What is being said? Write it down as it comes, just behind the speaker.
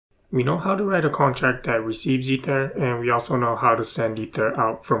We know how to write a contract that receives Ether, and we also know how to send Ether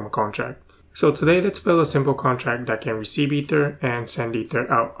out from a contract. So today let's build a simple contract that can receive Ether and send Ether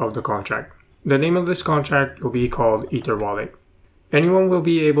out of the contract. The name of this contract will be called Ether Wallet. Anyone will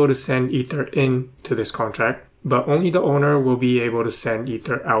be able to send Ether into this contract, but only the owner will be able to send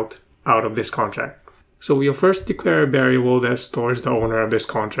Ether out of this contract. So we'll first declare a variable that stores the owner of this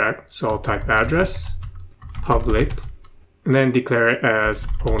contract. So I'll type address, public, and then declare it as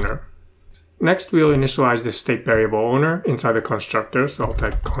owner. Next, we'll initialize the state variable owner inside the constructor. So I'll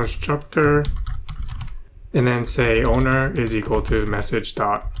type constructor and then say owner is equal to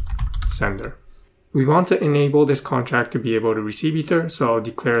message.sender. We want to enable this contract to be able to receive Ether. So I'll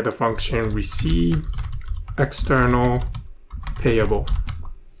declare the function receive external payable.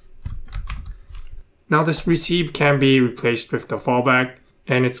 Now this receive can be replaced with the fallback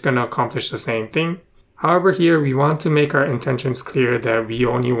and it's going to accomplish the same thing. However, here we want to make our intentions clear that we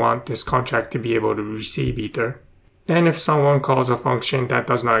only want this contract to be able to receive Ether. And if someone calls a function that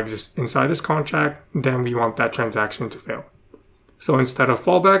does not exist inside this contract, then we want that transaction to fail. So instead of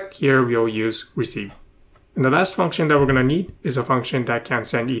fallback, here we'll use receive. And the last function that we're going to need is a function that can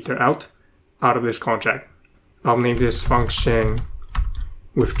send Ether out of this contract. I'll name this function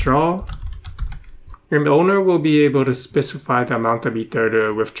withdraw. And the owner will be able to specify the amount of Ether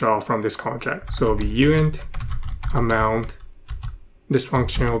to withdraw from this contract. So it'll be uint amount. This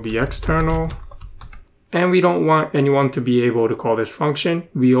function will be external. And we don't want anyone to be able to call this function.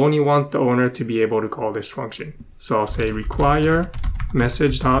 We only want the owner to be able to call this function. So I'll say require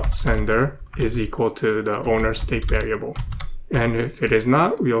message.sender is equal to the owner state variable. And if it is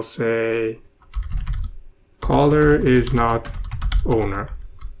not, we'll say caller is not owner.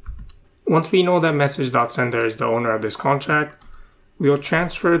 Once we know that message.sender is the owner of this contract, we'll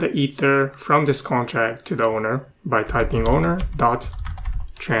transfer the Ether from this contract to the owner by typing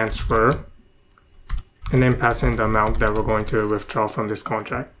owner.transfer and then pass in the amount that we're going to withdraw from this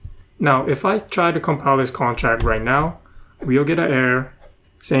contract. Now, if I try to compile this contract right now, we'll get an error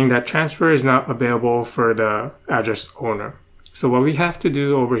saying that transfer is not available for the address owner. So what we have to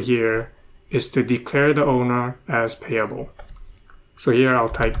do over here is to declare the owner as payable. So here I'll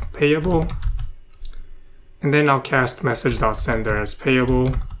type payable, and then I'll cast message.sender as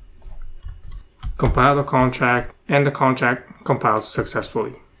payable, compile the contract, and the contract compiles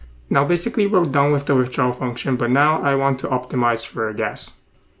successfully. Now basically we're done with the withdrawal function, but now I want to optimize for gas.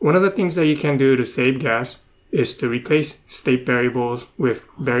 One of the things that you can do to save gas is to replace state variables with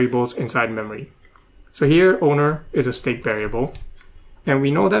variables inside memory. So here owner is a state variable, and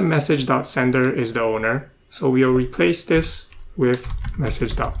we know that message.sender is the owner, so we'll replace this with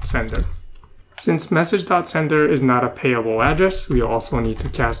message.sender. Since message.sender is not a payable address, we also need to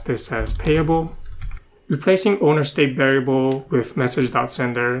cast this as payable. Replacing owner state variable with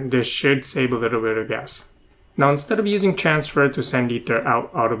message.sender, this should save a little bit of gas. Now instead of using transfer to send Ether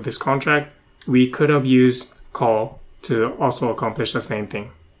out of this contract, we could have used call to also accomplish the same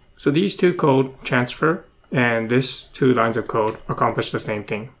thing. So these two code, transfer, and this 2 lines of code accomplish the same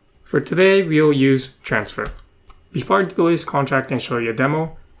thing. For today, we'll use transfer. Before I deploy this contract and show you a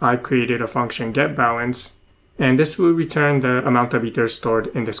demo, I created a function getBalance, and this will return the amount of Ether stored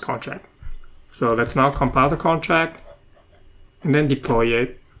in this contract. So let's now compile the contract and then deploy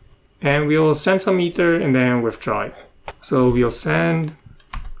it, and we'll send some Ether and then withdraw it. So we'll send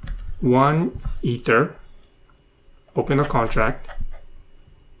 1 Ether, open the contract,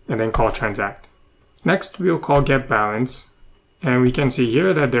 and then call transact. Next, we'll call getBalance, and we can see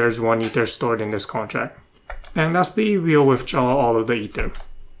here that there's 1 Ether stored in this contract. And lastly, we'll withdraw all of the Ether.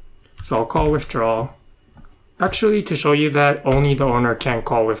 So I'll call withdraw. Actually, to show you that only the owner can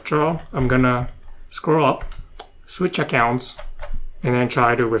call withdraw, I'm gonna scroll up, switch accounts, and then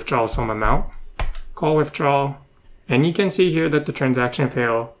try to withdraw some amount. Call withdraw, and you can see here that the transaction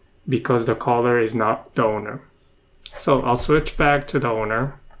failed because the caller is not the owner. So I'll switch back to the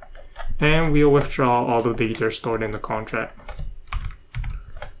owner, and we'll withdraw all of the Ether stored in the contract.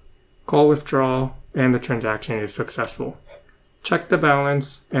 Call withdraw, and the transaction is successful. Check the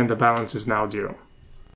balance, and the balance is now 0.